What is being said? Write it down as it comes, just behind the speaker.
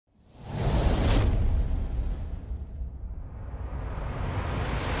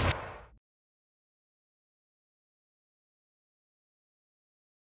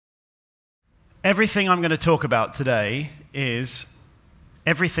Everything I'm going to talk about today is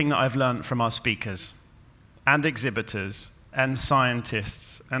everything that I've learned from our speakers and exhibitors and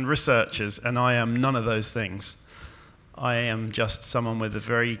scientists and researchers, and I am none of those things. I am just someone with a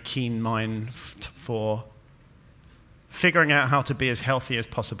very keen mind for figuring out how to be as healthy as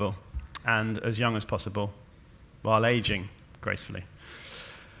possible and as young as possible while aging gracefully.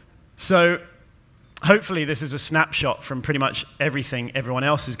 So hopefully this is a snapshot from pretty much everything everyone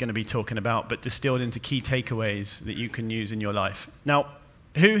else is going to be talking about, but distilled into key takeaways that you can use in your life. Now,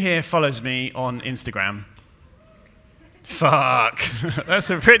 who here follows me on Instagram? Fuck.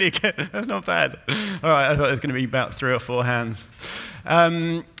 That's a pretty good, that's not bad. All right, I thought there was going to be about 3 or 4 hands.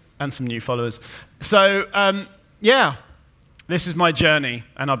 And some new followers. So, yeah, this is my journey,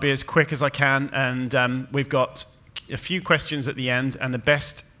 and I'll be as quick as I can. And we've got a few questions at the end, and the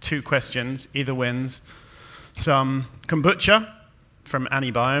best 2 questions either wins some kombucha from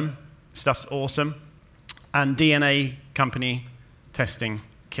Annie. Stuff's awesome. And DNA company testing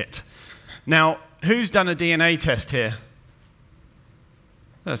kit. Now, who's done a DNA test here?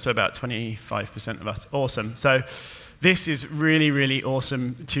 So about 25% of us. Awesome. So this is really, really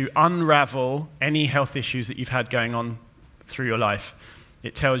awesome to unravel any health issues that you've had going on through your life.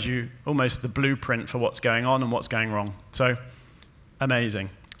 It tells you almost the blueprint for what's going on and what's going wrong. So amazing.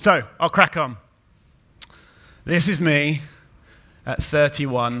 So I'll crack on. This is me at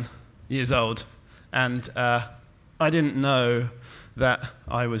 31 years old. And I didn't know that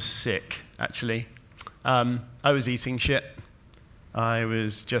I was sick, actually. I was eating shit. I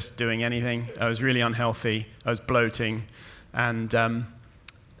was just doing anything. I was really unhealthy. I was bloating. And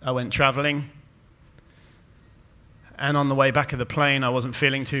I went traveling. And on the way back of the plane, I wasn't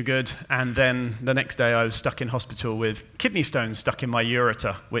feeling too good. And then the next day, I was stuck in hospital with kidney stones stuck in my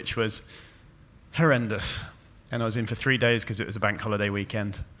ureter, which was horrendous. And I was in for 3 days because it was a bank holiday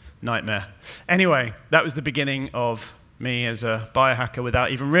weekend. Nightmare. Anyway, that was the beginning of me as a biohacker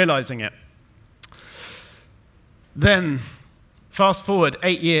without even realizing it. Then, fast forward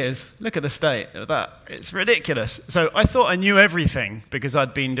 8 years, look at the state of that. It's ridiculous. So I thought I knew everything because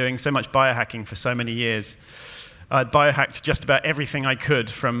I'd been doing so much biohacking for so many years. I'd biohacked just about everything I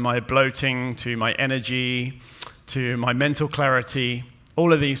could, from my bloating to my energy to my mental clarity,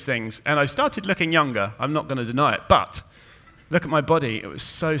 all of these things. And I started looking younger. I'm not going to deny it. But look at my body. It was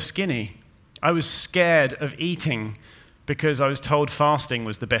so skinny. I was scared of eating because I was told fasting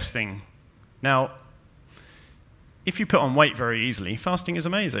was the best thing. Now, if you put on weight very easily, fasting is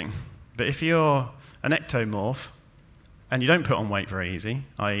amazing. But if you're an ectomorph and you don't put on weight very easy,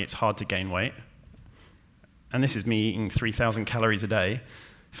 i.e. it's hard to gain weight, and this is me eating 3,000 calories a day,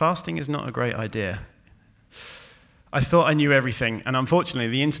 fasting is not a great idea. I thought I knew everything, and unfortunately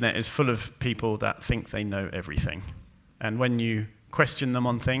the internet is full of people that think they know everything. And when you question them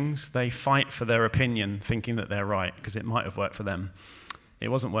on things, they fight for their opinion, thinking that they're right, because it might have worked for them. It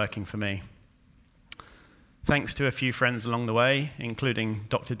wasn't working for me. Thanks to a few friends along the way, including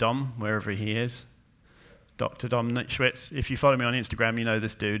Dr. Dom, wherever he is. Dr. Dom Schwitz. If you follow me on Instagram, you know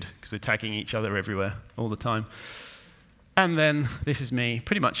this dude, because we're tagging each other everywhere all the time. And then this is me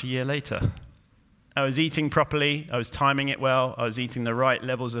pretty much a year later. I was eating properly, I was timing it well, I was eating the right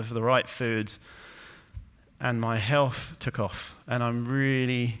levels of the right foods, and my health took off. And I'm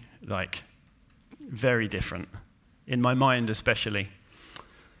really, very different, in my mind especially.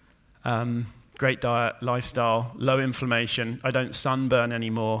 Great diet, lifestyle, low inflammation. I don't sunburn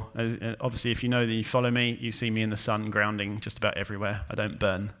anymore. Obviously, if you know that you follow me, you see me in the sun grounding just about everywhere. I don't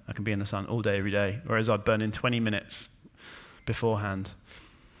burn. I can be in the sun all day, every day, whereas I burn in 20 minutes beforehand.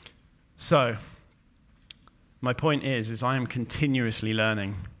 So, my point is I am continuously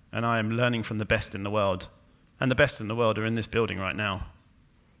learning, and I am learning from the best in the world. And the best in the world are in this building right now.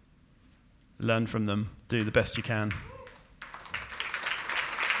 Learn from them. Do the best you can.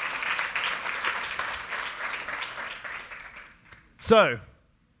 So,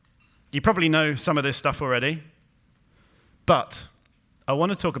 you probably know some of this stuff already, but I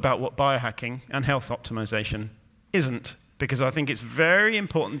want to talk about what biohacking and health optimization isn't, because I think it's very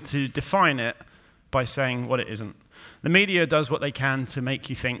important to define it by saying what it isn't. The media does what they can to make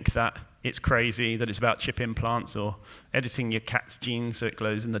you think that it's crazy, that it's about chip implants or editing your cat's genes so it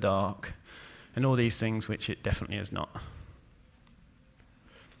glows in the dark, and all these things, which it definitely is not.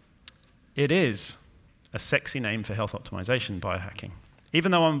 It is a sexy name for health optimization, biohacking,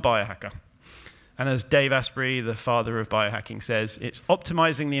 even though I'm a biohacker. And as Dave Asprey, the father of biohacking, says, it's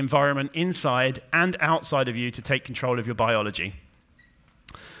optimizing the environment inside and outside of you to take control of your biology.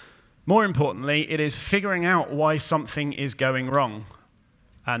 More importantly, it is figuring out why something is going wrong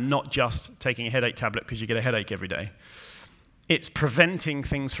and not just taking a headache tablet because you get a headache every day. It's preventing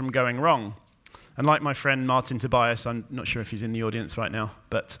things from going wrong. And like my friend Martin Tobias, I'm not sure if he's in the audience right now,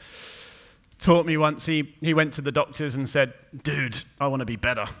 but taught me once, he went to the doctors and said, dude, I want to be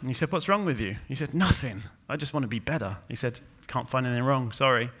better. And he said, what's wrong with you? He said, nothing. I just want to be better. He said, can't find anything wrong,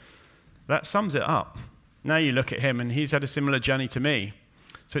 sorry. That sums it up. Now you look at him, and he's had a similar journey to me.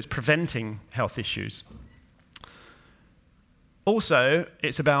 So it's preventing health issues. Also,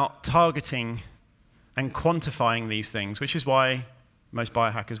 it's about targeting and quantifying these things, which is why most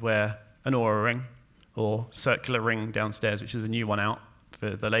biohackers wear an Aura ring or circular ring downstairs, which is a new one out. For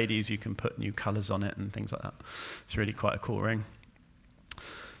the ladies, you can put new colors on it and things like that. It's really quite a cool ring.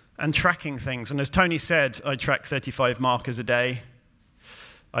 And tracking things. And as Tony said, I track 35 markers a day.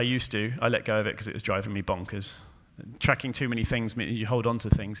 I used to. I let go of it because it was driving me bonkers. Tracking too many things means you hold on to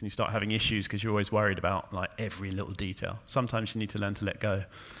things and you start having issues because you're always worried about like every little detail. Sometimes you need to learn to let go.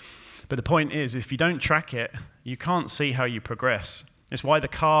 But the point is, if you don't track it, you can't see how you progress. It's why the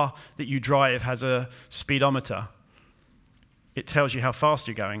car that you drive has a speedometer. It tells you how fast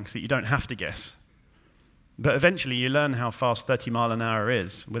you're going so that you don't have to guess. But eventually you learn how fast 30 miles an hour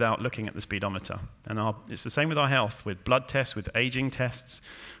is without looking at the speedometer. And it's the same with our health, with blood tests, with aging tests,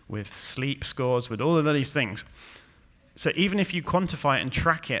 with sleep scores, with all of these things. So even if you quantify it and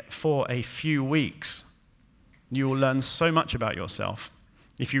track it for a few weeks, you will learn so much about yourself.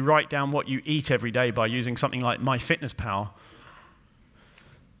 If you write down what you eat every day by using something like MyFitnessPal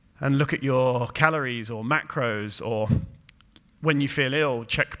and look at your calories or macros, or when you feel ill,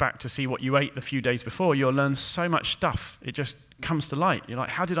 check back to see what you ate the few days before, you'll learn so much stuff. It just comes to light. You're like,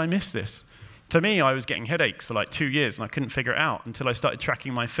 how did I miss this? For me, I was getting headaches for like 2 years, and I couldn't figure it out until I started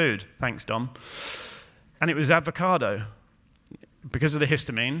tracking my food. Thanks, Dom. And it was avocado. Because of the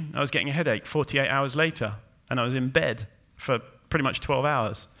histamine, I was getting a headache 48 hours later, and I was in bed for pretty much 12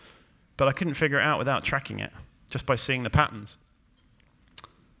 hours. But I couldn't figure it out without tracking it, just by seeing the patterns.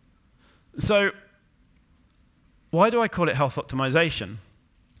 So, why do I call it health optimization?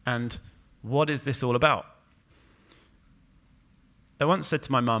 And what is this all about? I once said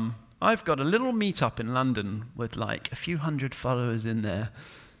to my mum, I've got a little meetup in London with like a few hundred followers in there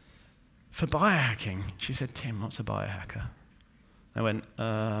for biohacking. She said, Tim, what's a biohacker? I went,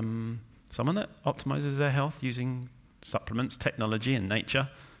 someone that optimizes their health using supplements, technology, and nature.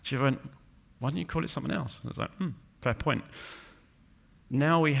 She went, why don't you call it something else? I was like, fair point.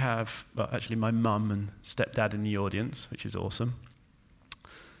 Now we have, well, actually my mum and stepdad in the audience, which is awesome.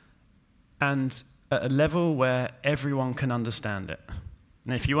 And at a level where everyone can understand it.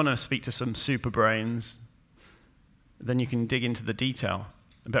 And if you want to speak to some super brains, then you can dig into the detail.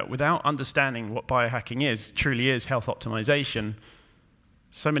 But without understanding what biohacking is, truly is health optimization,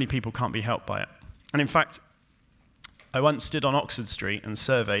 so many people can't be helped by it. And in fact, I once stood on Oxford Street and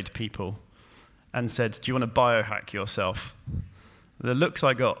surveyed people and said, do you want to biohack yourself? The looks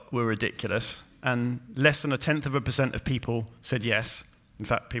I got were ridiculous, and less than 0.1% of people said yes. In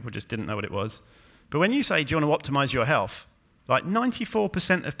fact, people just didn't know what it was. But when you say, do you want to optimize your health? Like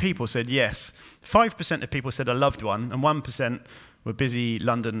 94% of people said yes. 5% of people said a loved one, and 1% were busy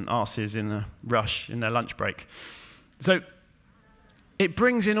London arses in a rush in their lunch break. So it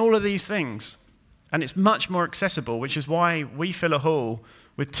brings in all of these things, and it's much more accessible, which is why we fill a hall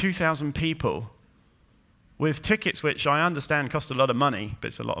with 2,000 people with tickets which I understand cost a lot of money, but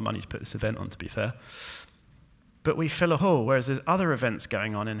it's a lot of money to put this event on, to be fair. But we fill a hall, whereas there's other events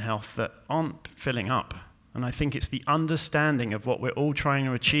going on in health that aren't filling up. And I think it's the understanding of what we're all trying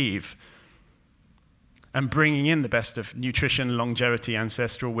to achieve and bringing in the best of nutrition, longevity,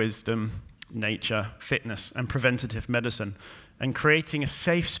 ancestral wisdom, nature, fitness, and preventative medicine, and creating a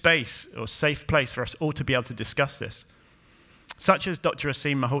safe space or safe place for us all to be able to discuss this. Such as Dr.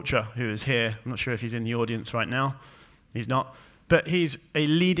 Aseem Malhotra, who is here. I'm not sure if he's in the audience right now. He's not. But he's a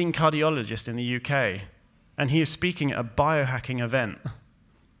leading cardiologist in the UK, and he is speaking at a biohacking event.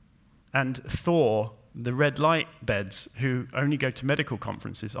 And Thor, the red light beds, who only go to medical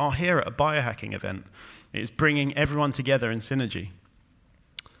conferences, are here at a biohacking event. It's bringing everyone together in synergy.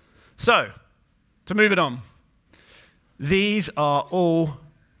 So, to move it on, these are all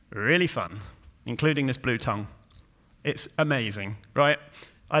really fun, including this blue tongue. It's amazing, right?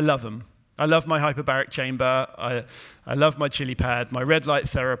 I love them. I love my hyperbaric chamber. I love my chili pad, my red light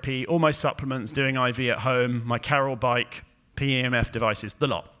therapy, all my supplements, doing IV at home, my Carol bike, PEMF devices, the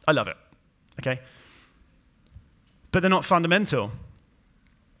lot. I love it, okay? But they're not fundamental.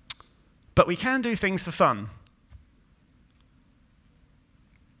 But we can do things for fun.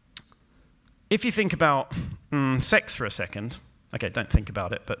 If you think about sex for a second, okay, don't think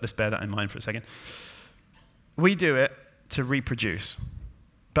about it, but let's bear that in mind for a second. We do it to reproduce,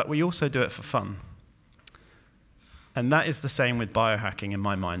 but we also do it for fun. And that is the same with biohacking in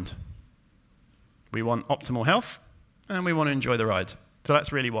my mind. We want optimal health, and we want to enjoy the ride. So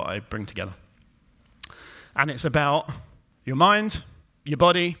that's really what I bring together. And it's about your mind, your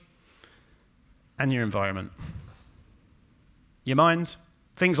body, and your environment. Your mind,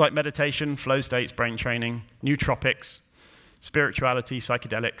 things like meditation, flow states, brain training, nootropics, spirituality,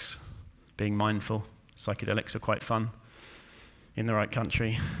 psychedelics, being mindful. Psychedelics are quite fun in the right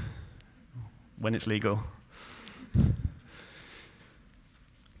country when it's legal.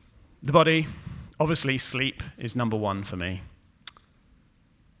 The body, obviously sleep is number one for me.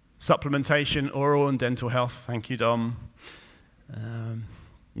 Supplementation, oral and dental health, thank you, Dom.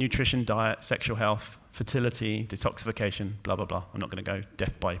 Nutrition, diet, sexual health, fertility, detoxification, blah, blah, blah. I'm not going to go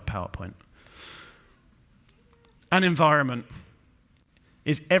death by PowerPoint. And environment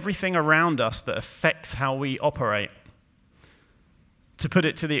is everything around us that affects how we operate. To put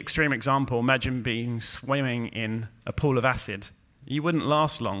it to the extreme example, imagine being swimming in a pool of acid. You wouldn't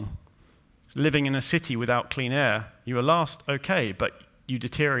last long. Living in a city without clean air, you will last okay, but you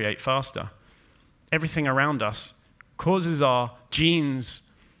deteriorate faster. Everything around us causes our genes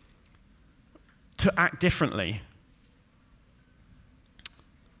to act differently.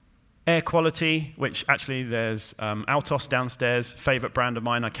 Air quality, which actually there's Altos downstairs, favorite brand of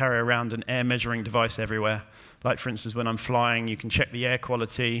mine. I carry around an air measuring device everywhere. Like for instance, when I'm flying, you can check the air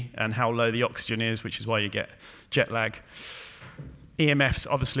quality and how low the oxygen is, which is why you get jet lag. EMF's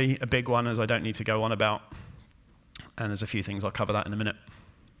obviously a big one, as I don't need to go on about. And there's a few things, I'll cover that in a minute.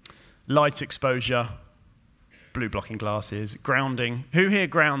 Light exposure, blue blocking glasses, grounding. Who here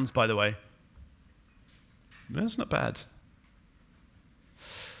grounds, by the way? That's not bad.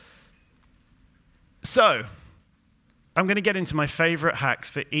 So, I'm going to get into my favorite hacks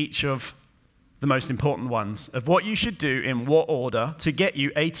for each of the most important ones, of what you should do in what order to get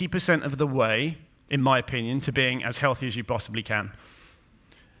you 80% of the way, in my opinion, to being as healthy as you possibly can.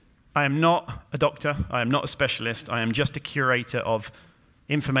 I am not a doctor, I am not a specialist, I am just a curator of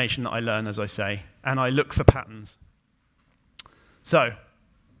information that I learn, as I say, and I look for patterns. So,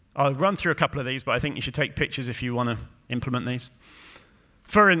 I'll run through a couple of these, but I think you should take pictures if you want to implement these.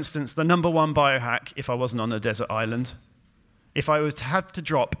 For instance, the number one biohack, if I wasn't on a desert island, if I was to have to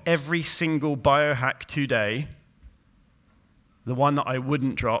drop every single biohack today, the one that I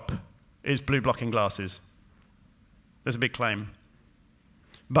wouldn't drop is blue blocking glasses. There's a big claim.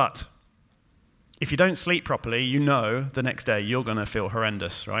 But if you don't sleep properly, you know the next day you're going to feel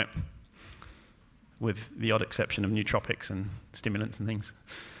horrendous, right? With the odd exception of nootropics and stimulants and things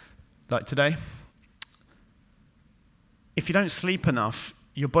like today. If you don't sleep enough,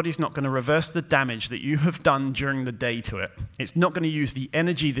 your body's not going to reverse the damage that you have done during the day to it. It's not going to use the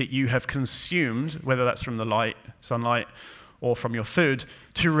energy that you have consumed, whether that's from the light, sunlight, or from your food,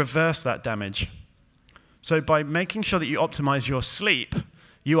 to reverse that damage. So by making sure that you optimize your sleep,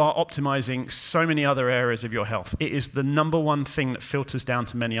 you are optimizing so many other areas of your health. It is the number one thing that filters down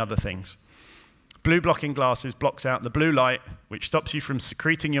to many other things. Blue blocking glasses blocks out the blue light, which stops you from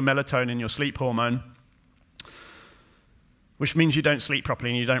secreting your melatonin, your sleep hormone, which means you don't sleep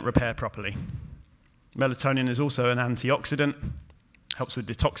properly and you don't repair properly. Melatonin is also an antioxidant, helps with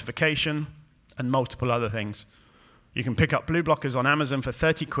detoxification, and multiple other things. You can pick up blue blockers on Amazon for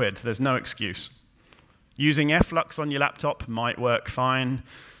 30 quid. There's no excuse. Using F-Lux on your laptop might work fine,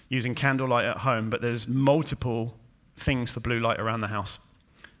 using candlelight at home, but there's multiple things for blue light around the house.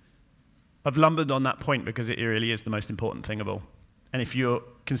 I've lumbered on that point because it really is the most important thing of all. And if you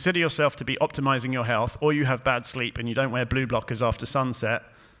consider yourself to be optimizing your health, or you have bad sleep and you don't wear blue blockers after sunset,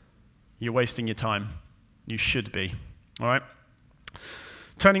 you're wasting your time. You should be, all right?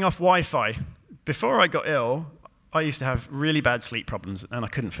 Turning off Wi-Fi. Before I got ill, I used to have really bad sleep problems, and I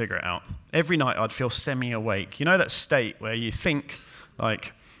couldn't figure it out. Every night I'd feel semi-awake. You know that state where you think,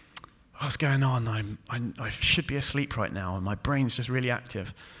 like, what's going on? I should be asleep right now, and my brain's just really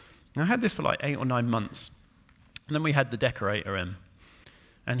active. And I had this for like 8 or 9 months. And then we had the decorator in,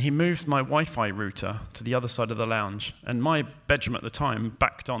 and he moved my Wi-Fi router to the other side of the lounge, and my bedroom at the time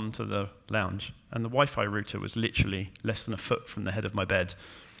backed onto the lounge, and the Wi-Fi router was literally less than a foot from the head of my bed.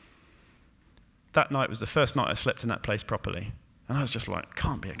 That night was the first night I slept in that place properly, and I was just like,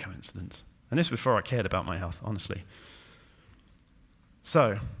 can't be a coincidence. And this was before I cared about my health, honestly.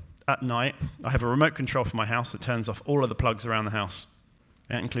 So, at night, I have a remote control for my house that turns off all of the plugs around the house.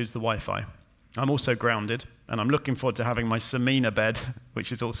 That includes the Wi-Fi. I'm also grounded, and I'm looking forward to having my Samina bed,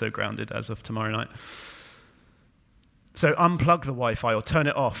 which is also grounded as of tomorrow night. So unplug the Wi-Fi or turn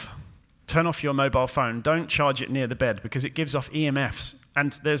it off. Turn off your mobile phone. Don't charge it near the bed because it gives off EMFs.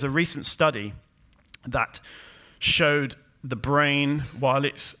 And there's a recent study that showed the brain while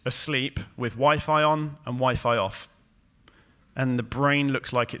it's asleep with Wi-Fi on and Wi-Fi off. and the brain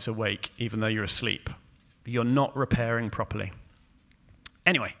looks like it's awake, even though you're asleep. You're not repairing properly.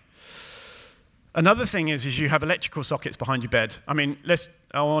 Anyway, another thing is you have electrical sockets behind your bed. I mean,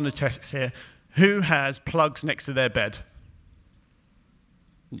 I want to test here. Who has plugs next to their bed?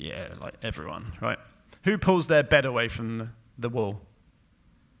 Yeah, like everyone, right? Who pulls their bed away from the wall?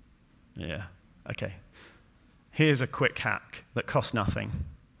 Yeah, okay. Here's a quick hack that costs nothing.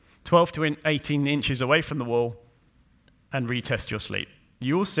 12 to 18 inches away from the wall and retest your sleep.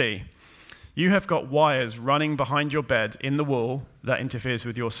 You will see you have got wires running behind your bed in the wall that interferes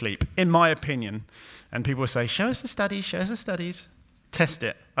with your sleep, in my opinion. And people will say, show us the studies, show us the studies. Test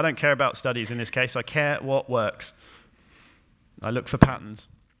it. I don't care about studies in this case. I care what works. I look for patterns.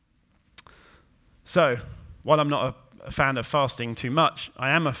 So, while I'm not a fan of fasting too much, I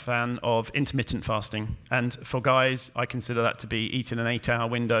am a fan of intermittent fasting. And for guys, I consider that to be eating an 8-hour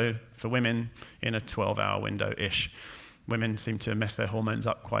window. For women, in a 12-hour window-ish. Women seem to mess their hormones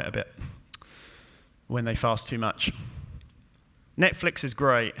up quite a bit when they fast too much. Netflix is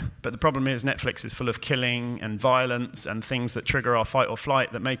great, but the problem is Netflix is full of killing and violence and things that trigger our fight or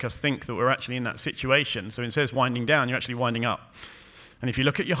flight that make us think that we're actually in that situation. So instead of winding down, you're actually winding up. And if you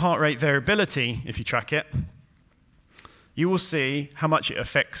look at your heart rate variability, if you track it, you will see how much it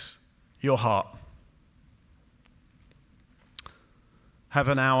affects your heart. Have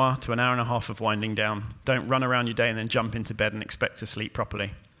an hour to an hour and a half of winding down. Don't run around your day and then jump into bed and expect to sleep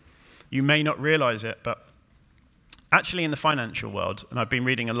properly. You may not realize it, but actually in the financial world, and I've been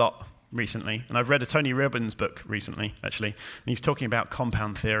reading a lot recently, and I've read a Tony Robbins book recently, actually, and he's talking about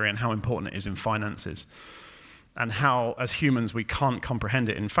compound theory and how important it is in finances, and how, as humans, we can't comprehend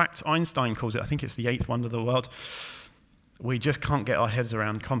it. In fact, Einstein calls it, I think it's the 8th wonder of the world. We just can't get our heads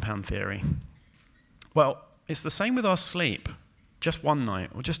around compound theory. Well, it's the same with our sleep. Just one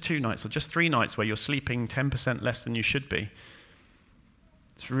night, or just 2 nights, or just 3 nights where you're sleeping 10% less than you should be.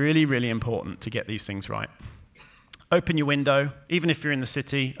 It's really, really important to get these things right. Open your window, even if you're in the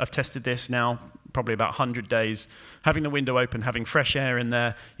city. I've tested this now, probably about 100 days. Having the window open, having fresh air in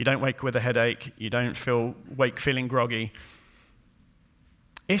there, you don't wake with a headache, you don't wake feeling groggy.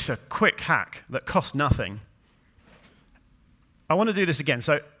 It's a quick hack that costs nothing. I want to do this again.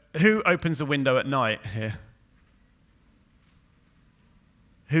 So who opens the window at night here?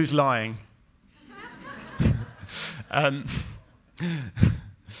 Who's lying?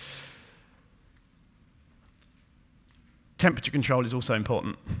 Temperature control is also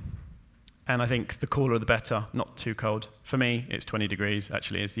important. And I think the cooler the better, not too cold. For me, it's 20 degrees,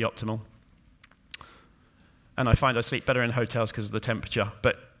 actually, is the optimal. And I find I sleep better in hotels because of the temperature,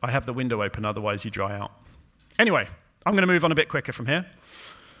 but I have the window open, otherwise you dry out. Anyway, I'm going to move on a bit quicker from here.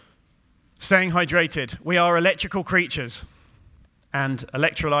 Staying hydrated. We are electrical creatures, and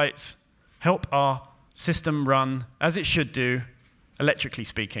electrolytes help our system run as it should do, electrically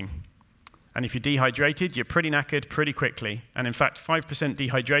speaking. And if you're dehydrated, you're pretty knackered pretty quickly. And in fact, 5%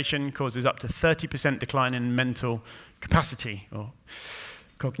 dehydration causes up to 30% decline in mental capacity or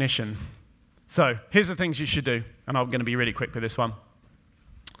cognition. So here's the things you should do, and I'm going to be really quick with this one.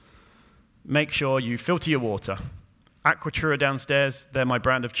 Make sure you filter your water. Aquatura downstairs, they're my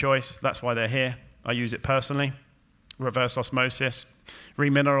brand of choice. That's why they're here. I use it personally. Reverse osmosis.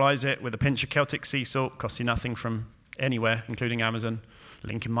 Remineralize it with a pinch of Celtic sea salt. Costs you nothing from anywhere, including Amazon.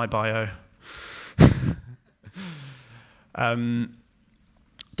 Link in my bio.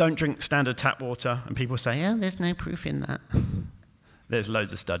 Don't drink standard tap water. And people say, yeah, there's no proof in that. There's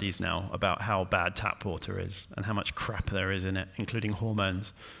loads of studies now about how bad tap water is and how much crap there is in it, including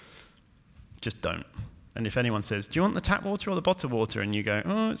hormones. Just don't. And if anyone says, do you want the tap water or the bottled water? And you go,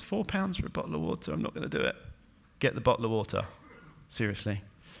 oh, it's £4 for a bottle of water. I'm not going to do it. Get the bottle of water. Seriously.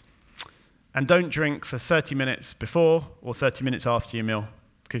 And don't drink for 30 minutes before or 30 minutes after your meal,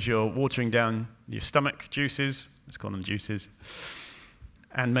 because you're watering down your stomach juices, let's call them juices,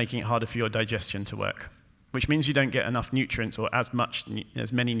 and making it harder for your digestion to work, which means you don't get enough nutrients or as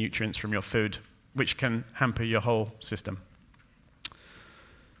many nutrients from your food, which can hamper your whole system.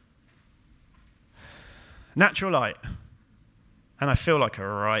 Natural light. And I feel like a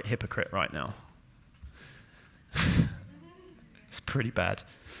right hypocrite right now. It's pretty bad.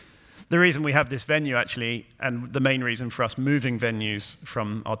 The reason we have this venue, actually, and the main reason for us moving venues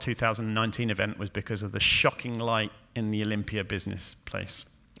from our 2019 event was because of the shocking light in the Olympia business place.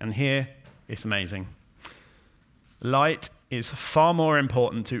 And here, it's amazing. Light is far more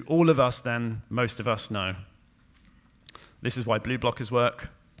important to all of us than most of us know. This is why blue blockers work.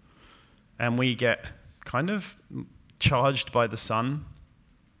 And we get kind of charged by the sun.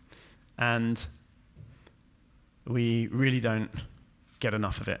 And we really don't get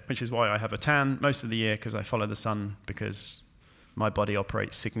enough of it, which is why I have a tan most of the year, because I follow the sun, because my body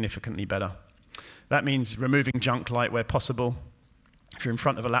operates significantly better. That means removing junk light where possible. If you're in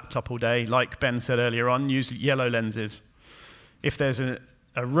front of a laptop all day, like Ben said earlier on, use yellow lenses. If there's a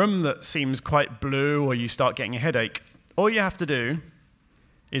room that seems quite blue or you start getting a headache, all you have to do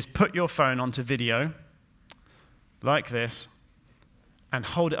is put your phone onto video, like this, and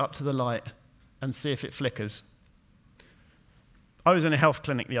hold it up to the light and see if it flickers. I was in a health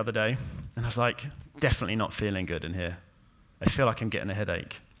clinic the other day, and I was like, definitely not feeling good in here. I feel like I'm getting a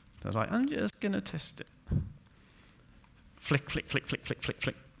headache. I was like, I'm just going to test it. Flick, flick, flick, flick, flick, flick,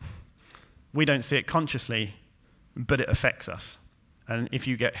 flick. We don't see it consciously, but it affects us. And if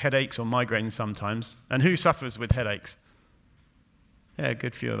you get headaches or migraines sometimes, and who suffers with headaches? Yeah, a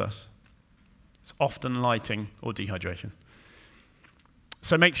good few of us. It's often lighting or dehydration.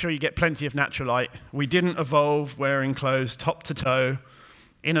 So make sure you get plenty of natural light. We didn't evolve wearing clothes top to toe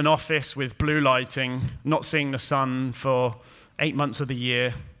in an office with blue lighting, not seeing the sun for 8 months of the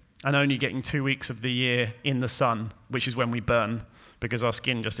year, and only getting 2 weeks of the year in the sun, which is when we burn, because our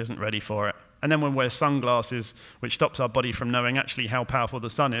skin just isn't ready for it. And then we wear sunglasses, which stops our body from knowing actually how powerful the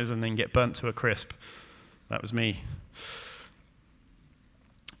sun is, and then get burnt to a crisp. That was me.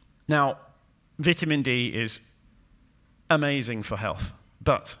 Now, vitamin D is amazing for health,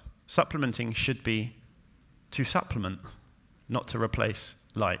 but supplementing should be to supplement, not to replace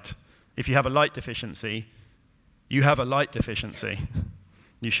light. If you have a light deficiency, you have a light deficiency.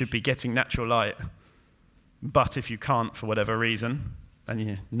 You should be getting natural light. But if you can't for whatever reason, and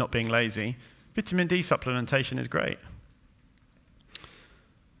you're not being lazy, vitamin D supplementation is great.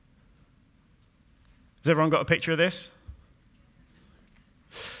 Has everyone got a picture of this?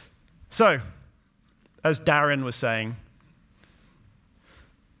 So, as Darren was saying,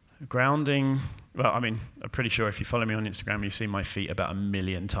 grounding, well, I mean, I'm pretty sure if you follow me on Instagram, you've seen my feet about 1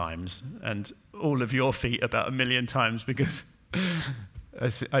 million times, and all of your feet about 1 million times, because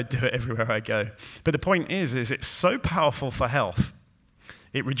I do it everywhere I go. But the point is it's so powerful for health.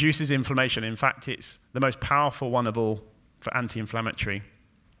 It reduces inflammation. In fact, it's the most powerful one of all for anti-inflammatory.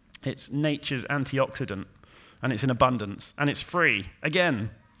 It's nature's antioxidant, and it's in abundance, and it's free. Again,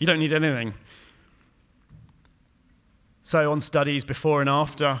 you don't need anything. So on studies before and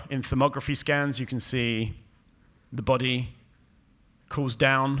after, in thermography scans, you can see the body cools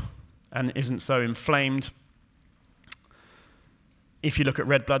down and isn't so inflamed. If you look at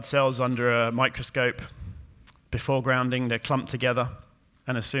red blood cells under a microscope, before grounding, they're clumped together.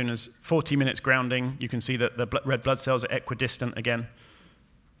 And as soon as 40 minutes grounding, you can see that the red blood cells are equidistant again.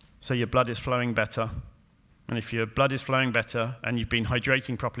 So your blood is flowing better. And if your blood is flowing better and you've been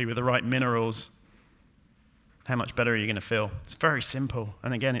hydrating properly with the right minerals, how much better are you going to feel? It's very simple.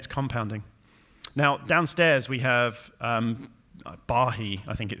 And again, it's compounding. Now, downstairs we have Bahi,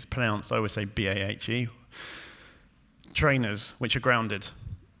 I think it's pronounced. I always say B-A-H-E. Trainers, which are grounded.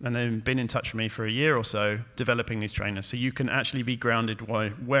 And they've been in touch with me for a year or so, developing these trainers. So you can actually be grounded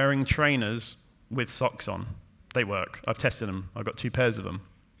while wearing trainers with socks on. They work. I've tested them. I've got 2 pairs of them.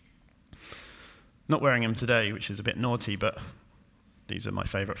 Not wearing them today, which is a bit naughty, but these are my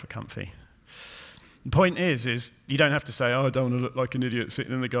favorite for comfy. The point is you don't have to say, oh, I don't want to look like an idiot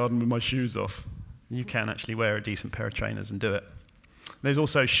sitting in the garden with my shoes off. You can actually wear a decent pair of trainers and do it. There's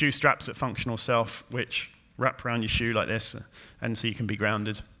also shoe straps at Functional Self, which wrap around your shoe like this, and so you can be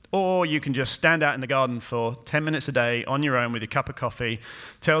grounded. Or you can just stand out in the garden for 10 minutes a day on your own with your cup of coffee,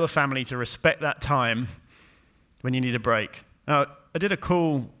 tell the family to respect that time when you need a break. Now, I did a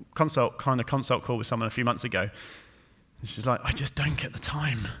cool consult call with someone a few months ago. And she's like, I just don't get the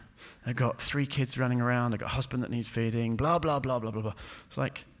time. I've got 3 kids running around, I've got a husband that needs feeding, blah, blah, blah, blah, blah, blah. It's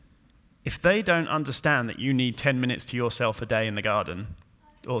like, if they don't understand that you need 10 minutes to yourself a day in the garden,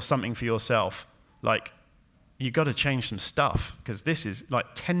 or something for yourself, like, you've got to change some stuff, because this is like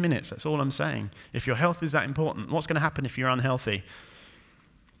 10 minutes, that's all I'm saying. If your health is that important, what's going to happen if you're unhealthy?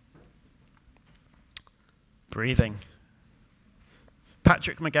 Breathing.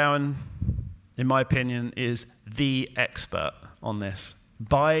 Patrick McGowan, in my opinion, is the expert on this,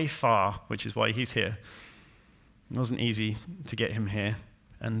 by far, which is why he's here. It wasn't easy to get him here,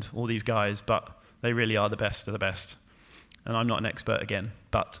 and all these guys, but they really are the best of the best. And I'm not an expert again,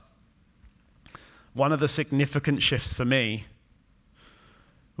 but one of the significant shifts for me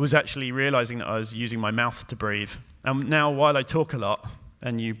was actually realizing that I was using my mouth to breathe. And now, while I talk a lot,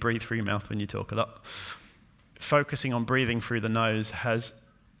 and you breathe through your mouth when you talk a lot, focusing on breathing through the nose has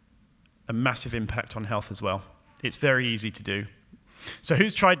a massive impact on health as well. It's very easy to do. So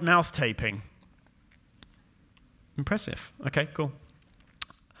who's tried mouth taping? Impressive. Okay, cool.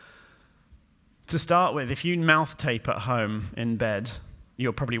 To start with, if you mouth tape at home in bed,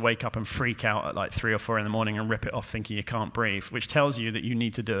 you'll probably wake up and freak out at like 3 or 4 in the morning and rip it off thinking you can't breathe, which tells you that you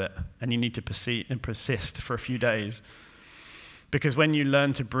need to do it, and you need to persist for a few days. Because when you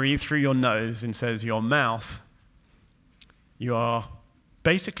learn to breathe through your nose instead of your mouth, you are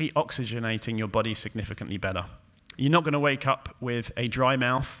basically oxygenating your body significantly better. You're not going to wake up with a dry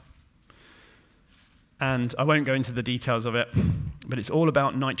mouth, and I won't go into the details of it, but it's all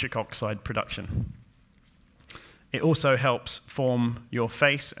about nitric oxide production. It also helps form your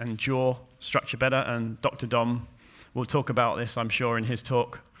face and jaw structure better, and Dr. Dom will talk about this, I'm sure, in his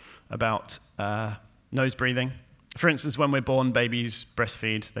talk about nose breathing. For instance, when we're born, babies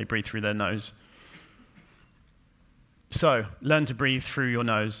breastfeed, they breathe through their nose. So, learn to breathe through your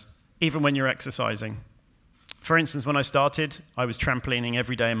nose, even when you're exercising. For instance, when I started, I was trampolining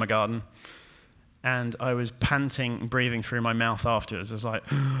every day in my garden, and I was panting and breathing through my mouth afterwards. I was like,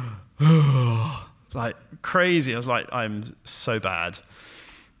 like crazy. I was like, I'm so bad.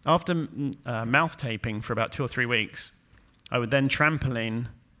 After mouth taping for about 2 or 3 weeks, I would then trampoline,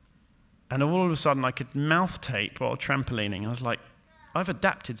 and all of a sudden I could mouth tape while trampolining. I was like, I've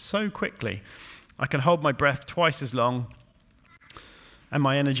adapted so quickly. I can hold my breath twice as long, and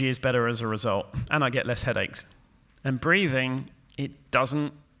my energy is better as a result, and I get less headaches. And breathing, it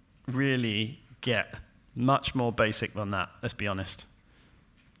doesn't really get much more basic than that, let's be honest.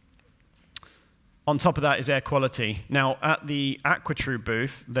 On top of that is air quality. Now, at the AquaTrue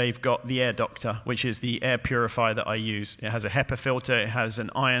booth, they've got the Air Doctor, which is the air purifier that I use. It has a HEPA filter, it has an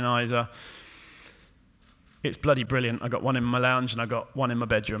ionizer. It's bloody brilliant. I got one in my lounge and I got one in my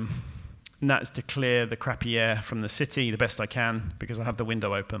bedroom. And that's to clear the crappy air from the city the best I can because I have the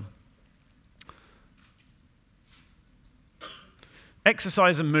window open.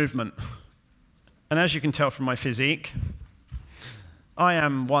 Exercise and movement. And as you can tell from my physique, I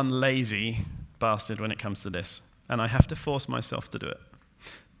am one lazy bastard when it comes to this, and I have to force myself to do it.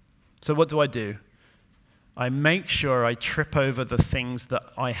 So what do? I make sure I trip over the things that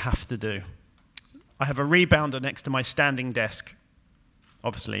I have to do. I have a rebounder next to my standing desk.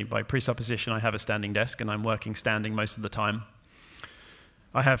 Obviously, by presupposition, I have a standing desk, and I'm working standing most of the time.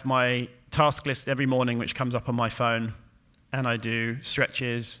 I have my task list every morning, which comes up on my phone, and I do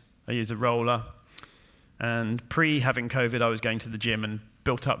stretches. I use a roller. And pre-having COVID, I was going to the gym and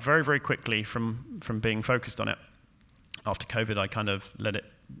built up very, very quickly from being focused on it. After COVID, I kind of let it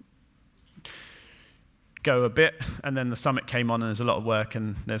go a bit, and then the summit came on, and there's a lot of work,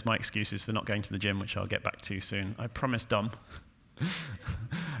 and there's my excuses for not going to the gym, which I'll get back to soon. I promise, Dom.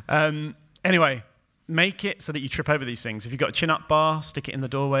 Anyway, make it so that you trip over these things. If you've got a chin-up bar, stick it in the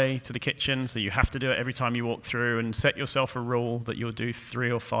doorway to the kitchen, so you have to do it every time you walk through, and set yourself a rule that you'll do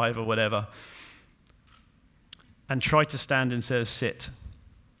 3 or 5 or whatever. And try to stand instead of sit.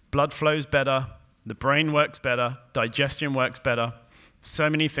 Blood flows better, the brain works better, digestion works better. So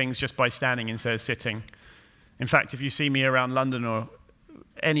many things just by standing instead of sitting. In fact, if you see me around London or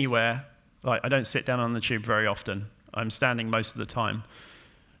anywhere, like I don't sit down on the tube very often. I'm standing most of the time.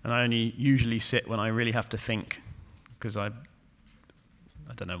 And I only usually sit when I really have to think, because I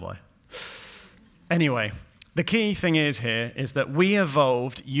don't know why. Anyway, the key thing is here is that we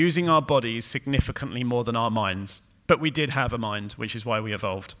evolved using our bodies significantly more than our minds. But we did have a mind, which is why we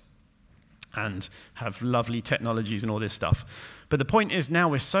evolved, and have lovely technologies and all this stuff. But the point is now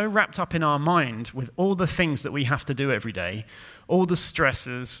we're so wrapped up in our mind with all the things that we have to do every day, all the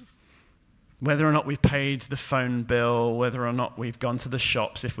stresses, whether or not we've paid the phone bill, whether or not we've gone to the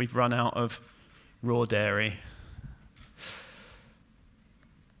shops if we've run out of raw dairy.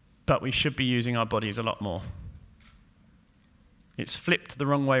 But we should be using our bodies a lot more. It's flipped the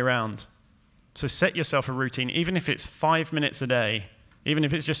wrong way around. So set yourself a routine, even if it's 5 minutes a day, even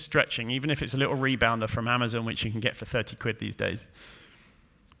if it's just stretching, even if it's a little rebounder from Amazon, which you can get for 30 quid these days.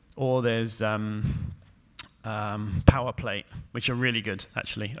 Or there's Power Plate, which are really good,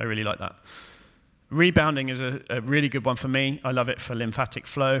 actually. I really like that. Rebounding is a really good one for me. I love it for lymphatic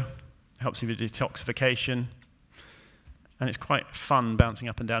flow. It helps you with detoxification. And it's quite fun bouncing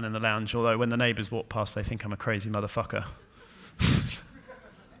up and down in the lounge, although when the neighbors walk past, they think I'm a crazy motherfucker.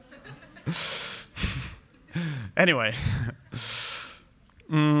 Anyway,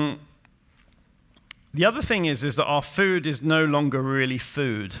 the other thing is that our food is no longer really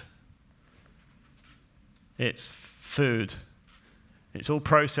food. It's food. It's all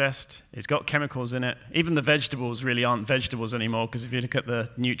processed. It's got chemicals in it. Even the vegetables really aren't vegetables anymore, because if you look at the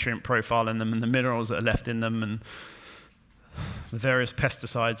nutrient profile in them and the minerals that are left in them and the various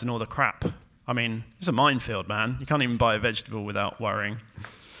pesticides and all the crap, I mean, it's a minefield, man. You can't even buy a vegetable without worrying.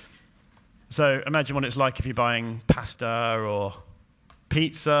 So imagine what it's like if you're buying pasta or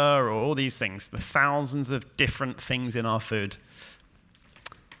pizza or all these things, the thousands of different things in our food.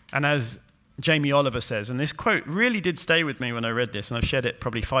 And as Jamie Oliver says, and this quote really did stay with me when I read this, and I've shared it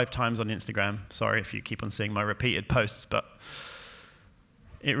probably 5 times on Instagram. Sorry if you keep on seeing my repeated posts, but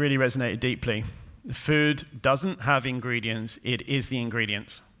it really resonated deeply. Food doesn't have ingredients, it is the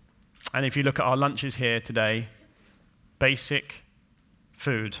ingredients. And if you look at our lunches here today, basic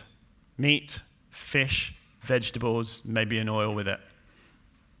food, meat, fish, vegetables, maybe an oil with it.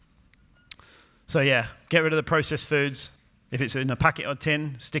 So yeah, get rid of the processed foods. If it's in a packet or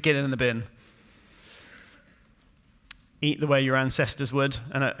tin, stick it in the bin. Eat the way your ancestors would.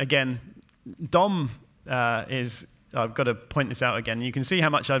 And again, Dom is, I've got to point this out again. You can see how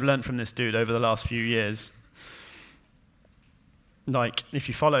much I've learned from this dude over the last few years. Like, if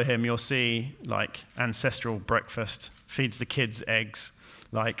you follow him, you'll see, like, ancestral breakfast, feeds the kids eggs,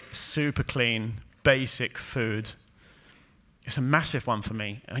 like, super clean, basic food. It's a massive one for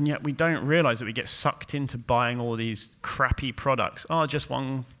me, and yet we don't realize that we get sucked into buying all these crappy products. Oh, just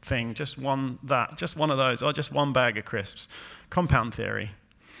one thing, just one that, just one of those, oh, just one bag of crisps. Compound theory.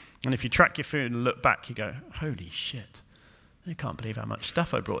 And if you track your food and look back, you go, holy shit, I can't believe how much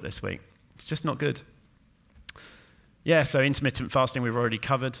stuff I brought this week. It's just not good. Yeah, so intermittent fasting we've already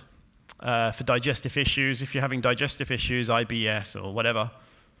covered. For digestive issues, if you're having digestive issues, IBS or whatever,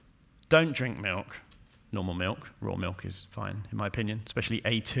 don't drink milk. Normal milk, raw milk is fine, in my opinion, especially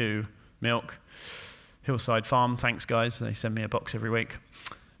A2 milk. Hillside Farm, thanks guys, they send me a box every week.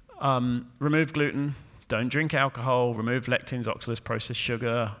 Remove gluten, don't drink alcohol, remove lectins, oxalate, processed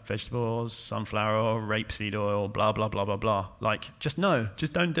sugar, vegetables, sunflower oil, rapeseed oil, blah, blah, blah, blah, blah. Like, just no,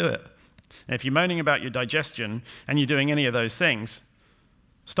 just don't do it. And if you're moaning about your digestion and you're doing any of those things,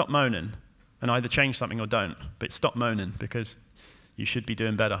 stop moaning and either change something or don't, but stop moaning because you should be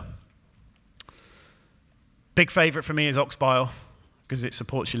doing better. Big favorite for me is ox bile because it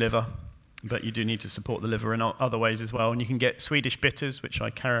supports your liver, but you do need to support the liver in other ways as well. And you can get Swedish bitters, which I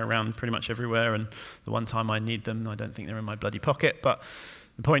carry around pretty much everywhere, and the one time I need them, I don't think they're in my bloody pocket, but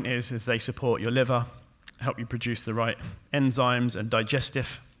the point is they support your liver, help you produce the right enzymes and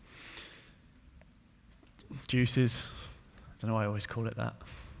digestive juices. I don't know why I always call it that.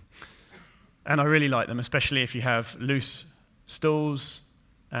 And I really like them, especially if you have loose stools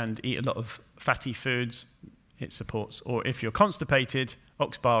and eat a lot of fatty foods, it supports. Or if you're constipated,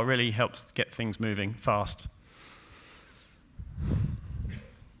 ox bile really helps get things moving fast.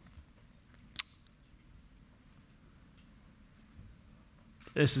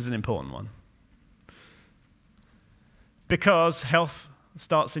 This is an important one. Because health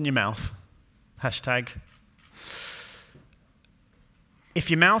starts in your mouth. Hashtag.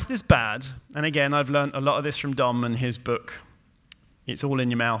 If your mouth is bad, and again, I've learned a lot of this from Dom and his book, It's All in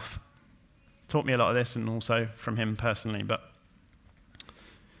Your Mouth. Taught me a lot of this and also from him personally, but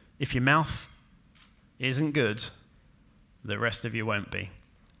if your mouth isn't good, the rest of you won't be.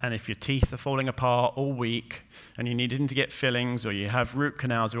 And if your teeth are falling apart all week and you're needing to get fillings or you have root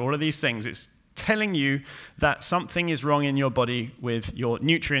canals or all of these things, it's telling you that something is wrong in your body with your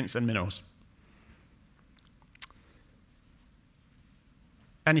nutrients and minerals.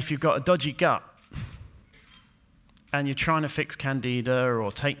 And if you've got a dodgy gut and you're trying to fix candida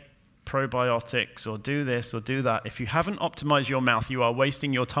or take probiotics or do this or do that, if you haven't optimized your mouth, you are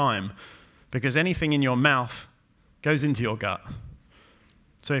wasting your time because anything in your mouth goes into your gut.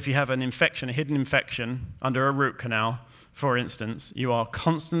 So if you have an infection, a hidden infection under a root canal, for instance, you are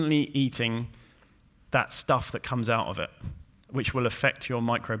constantly eating that stuff that comes out of it, which will affect your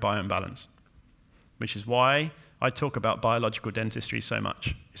microbiome balance, which is why I talk about biological dentistry so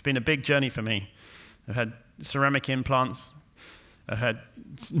much. It's been a big journey for me. I've had ceramic implants. I've had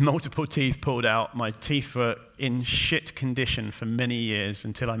multiple teeth pulled out. My teeth were in shit condition for many years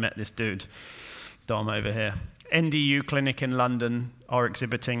until I met this dude, Dom over here. NDU clinic in London are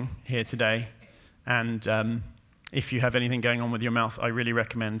exhibiting here today. And if you have anything going on with your mouth, I really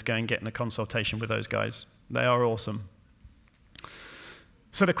recommend going and getting a consultation with those guys. They are awesome.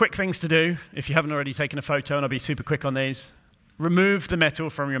 So the quick things to do, if you haven't already taken a photo, and I'll be super quick on these, remove the metal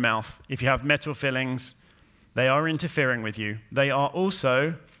from your mouth. If you have metal fillings, they are interfering with you. They are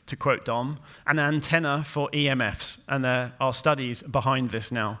also, to quote Dom, an antenna for EMFs, and there are studies behind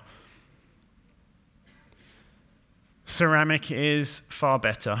this now. Ceramic is far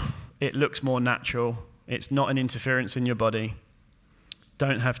better. It looks more natural. It's not an interference in your body.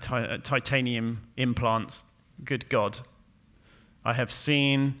 Don't have titanium implants. Good God. I have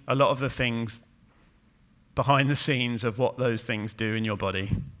seen a lot of the things behind the scenes of what those things do in your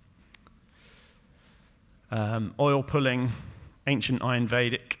body. Oil pulling, ancient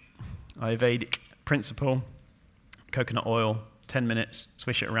Ayurvedic principle, coconut oil, 10 minutes,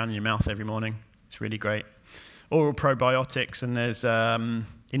 swish it around in your mouth every morning. It's really great. Oral probiotics, and there's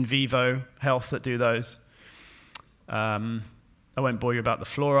in vivo health that do those. I won't bore you about the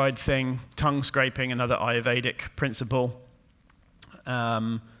fluoride thing, tongue scraping, another Ayurvedic principle,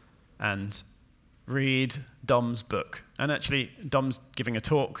 and read Dom's book. And actually, Dom's giving a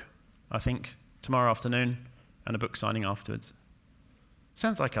talk, I think, tomorrow afternoon, and a book signing afterwards.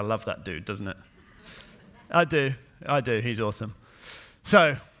 Sounds like I love that dude, doesn't it? I do. He's awesome.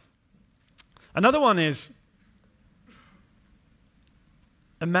 So, another one is,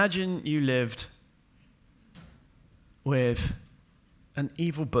 imagine you lived with an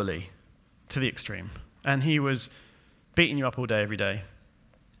evil bully to the extreme, and he was beating you up all day, every day.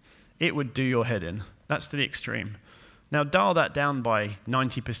 It would do your head in. That's to the extreme. Now dial that down by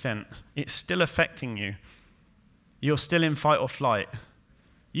 90%. It's still affecting you. You're still in fight or flight.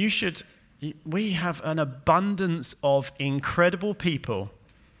 We have an abundance of incredible people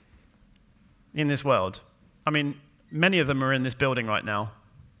in this world. I mean, many of them are in this building right now.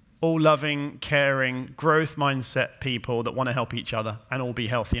 All loving, caring, growth mindset people that want to help each other and all be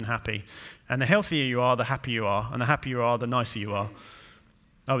healthy and happy. And the healthier you are, the happier you are. And the happier you are, the nicer you are.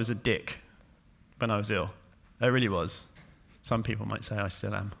 I was a dick when I was ill. I really was. Some people might say I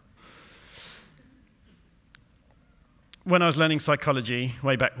still am. When I was learning psychology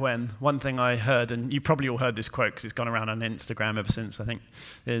way back when, one thing I heard, and you probably all heard this quote because it's gone around on Instagram ever since, I think,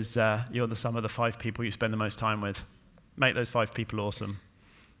 is you're the sum of the 5 people you spend the most time with. Make those 5 people awesome.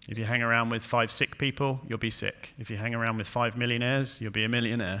 If you hang around with 5 sick people, you'll be sick. If you hang around with 5 millionaires, you'll be a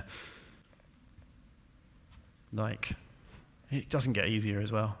millionaire. Like, it doesn't get easier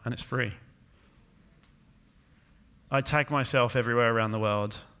as well, and it's free. I tag myself everywhere around the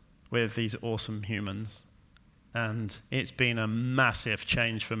world with these awesome humans, and it's been a massive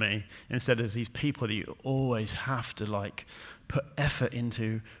change for me. Instead of these people that you always have to like put effort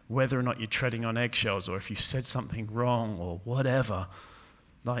into whether or not you're treading on eggshells or if you said something wrong or whatever.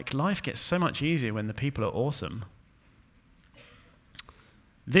 Like, life gets so much easier when the people are awesome.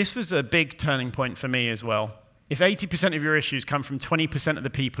 This was a big turning point for me as well. If 80% of your issues come from 20% of the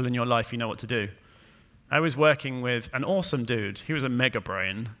people in your life, you know what to do. I was working with an awesome dude. He was a mega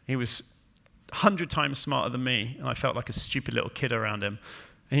brain. He was 100 times smarter than me, and I felt like a stupid little kid around him.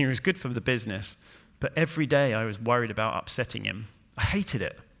 And he was good for the business. But every day I was worried about upsetting him. I hated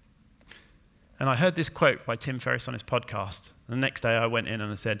it. And I heard this quote by Tim Ferriss on his podcast. And the next day I went in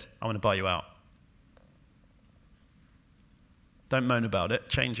and I said, I want to buy you out. Don't moan about it,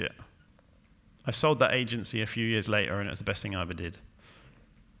 change it. I sold that agency a few years later, and it was the best thing I ever did.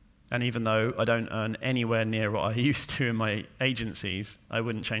 And even though I don't earn anywhere near what I used to in my agencies, I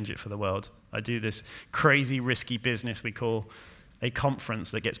wouldn't change it for the world. I do this crazy, risky business we call a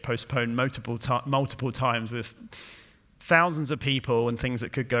conference that gets postponed multiple times with thousands of people and things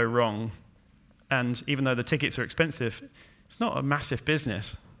that could go wrong. And even though the tickets are expensive, it's not a massive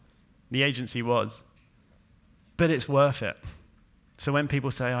business. The agency was. But it's worth it. So when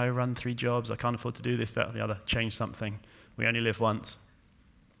people say, I run 3 jobs, I can't afford to do this, that, or the other, change something. We only live once.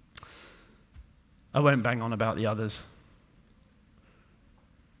 I won't bang on about the others.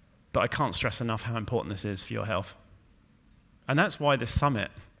 But I can't stress enough how important this is for your health. And that's why this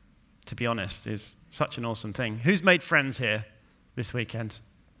summit, to be honest, is such an awesome thing. Who's made friends here this weekend?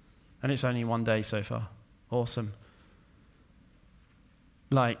 And it's only 1 day so far. Awesome.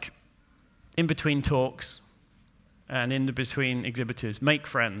 Like, in between talks and in between exhibitors, make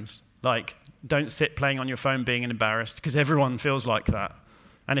friends. Like, don't sit playing on your phone being embarrassed, because everyone feels like that.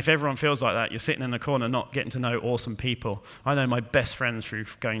 And if everyone feels like that, you're sitting in a corner not getting to know awesome people. I know my best friends through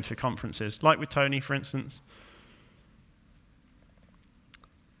going to conferences, like with Tony, for instance.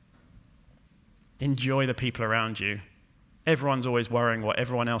 Enjoy the people around you. Everyone's always worrying what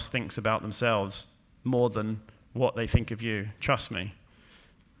everyone else thinks about themselves more than what they think of you. Trust me.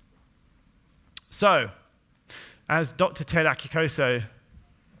 So, as Dr. Ted Akikoso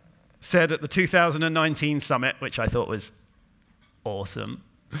said at the 2019 summit, which I thought was awesome.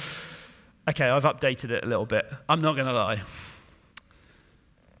 Okay, I've updated it a little bit. I'm not going to lie.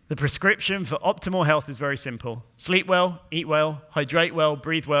 The prescription for optimal health is very simple. Sleep well, eat well, hydrate well,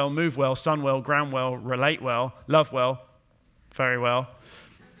 breathe well, move well, sun well, ground well, relate well, love well, very well,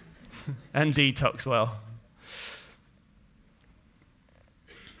 and detox well.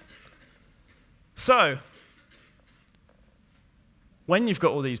 So, when you've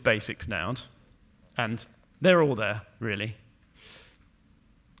got all these basics nailed, and they're all there, really,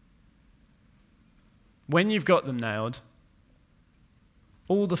 when you've got them nailed,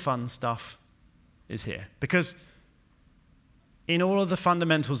 all the fun stuff is here. Because in all of the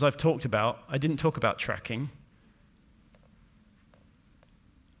fundamentals I've talked about, I didn't talk about tracking.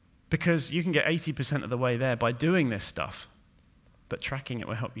 Because you can get 80% of the way there by doing this stuff. but tracking it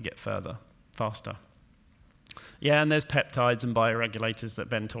will help you get further, faster. Yeah, and there's peptides and bioregulators that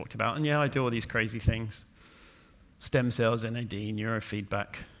Ben talked about. And yeah, I do all these crazy things. Stem cells, NAD,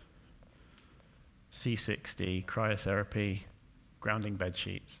 neurofeedback, C60, cryotherapy, grounding bed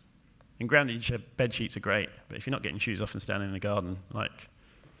sheets. And grounding bed sheets are great, but if you're not getting shoes off and standing in the garden, like...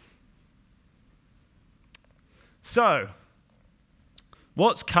 So,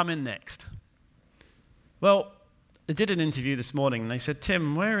 what's coming next? Well, I did an interview this morning, and they said,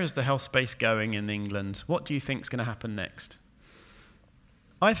 Tim, where is the health space going in England? What do you think is going to happen next?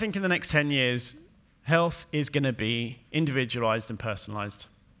 I think in the next 10 years, health is going to be individualized and personalized.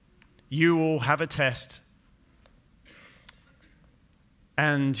 You will have a test,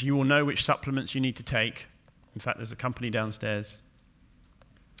 and you will know which supplements you need to take. In fact, there's a company downstairs,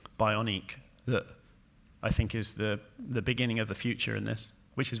 Bionic, that I think is the beginning of the future in this,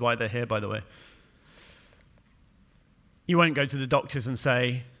 which is why they're here, by the way. You won't go to the doctors and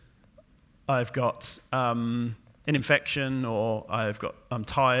say, I've got an infection, or I'm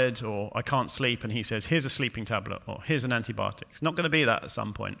tired, or I can't sleep, and he says, here's a sleeping tablet, or here's an antibiotic. It's not going to be that at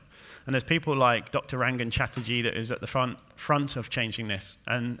some point. And there's people like Dr. Rangan Chatterjee that is at the front of changing this,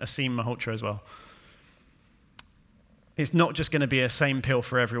 and Aseem Malhotra as well. It's not just going to be a same pill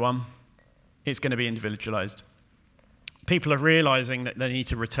for everyone. It's going to be individualized. People are realizing that they need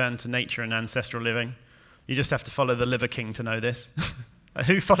to return to nature and ancestral living. You just have to follow the Liver King to know this.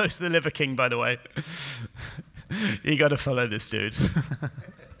 Who follows the Liver King, by the way? You got to follow this dude.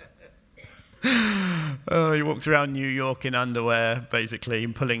 Oh, he walks around New York in underwear, basically,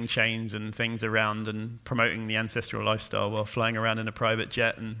 pulling chains and things around and promoting the ancestral lifestyle while flying around in a private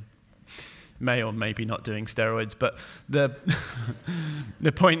jet and may or maybe not doing steroids. But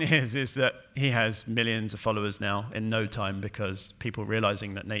the point is that he has millions of followers now in no time because people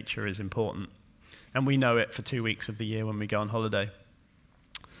realizing that nature is important. And we know it for 2 weeks of the year when we go on holiday.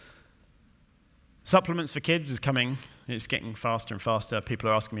 Supplements for kids is coming. It's getting faster and faster. People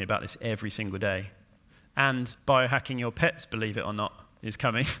are asking me about this every single day. And biohacking your pets, believe it or not, is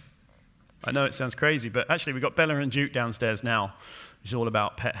coming. I know it sounds crazy, but actually we've got Bella and Duke downstairs now, which is all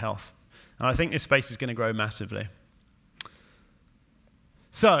about pet health. And I think this space is going to grow massively.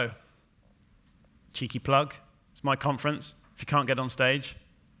 So, cheeky plug, it's my conference. If you can't get on stage,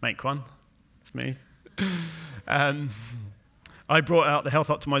 make one. It's me. I brought out the Health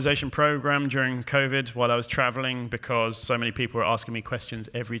Optimization program during COVID while I was traveling because so many people were asking me questions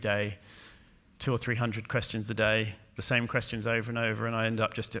every day, 200 or 300 questions a day, the same questions over and over, and I ended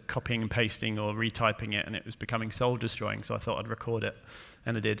up just copying and pasting or retyping it, and it was becoming soul-destroying, so I thought I'd record it,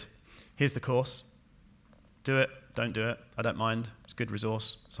 and I did. Here's the course. Do it, don't do it, I don't mind. It's a good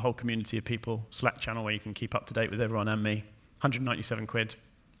resource. It's a whole community of people, Slack channel where you can keep up to date with everyone and me. 197 quid,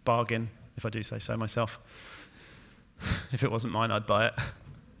 bargain, if I do say so myself. If it wasn't mine, I'd buy it.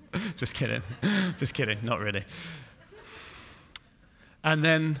 Just kidding. Just kidding, not really. And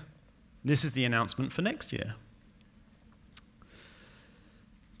then this is the announcement for next year.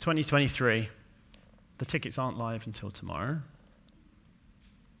 2023. The tickets aren't live until tomorrow.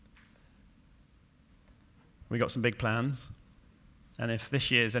 We got some big plans. And if this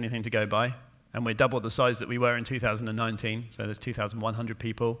year is anything to go by, and we're double the size that we were in 2019, so there's 2,100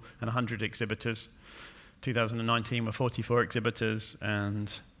 people and 100 exhibitors. 2019 were 44 exhibitors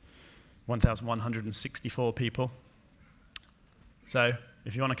and 1,164 people. So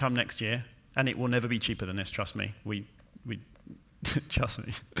if you want to come next year, and it will never be cheaper than this, trust me. We trust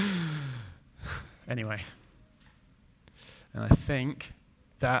me. Anyway, and I think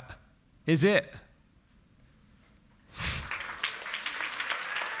that is it.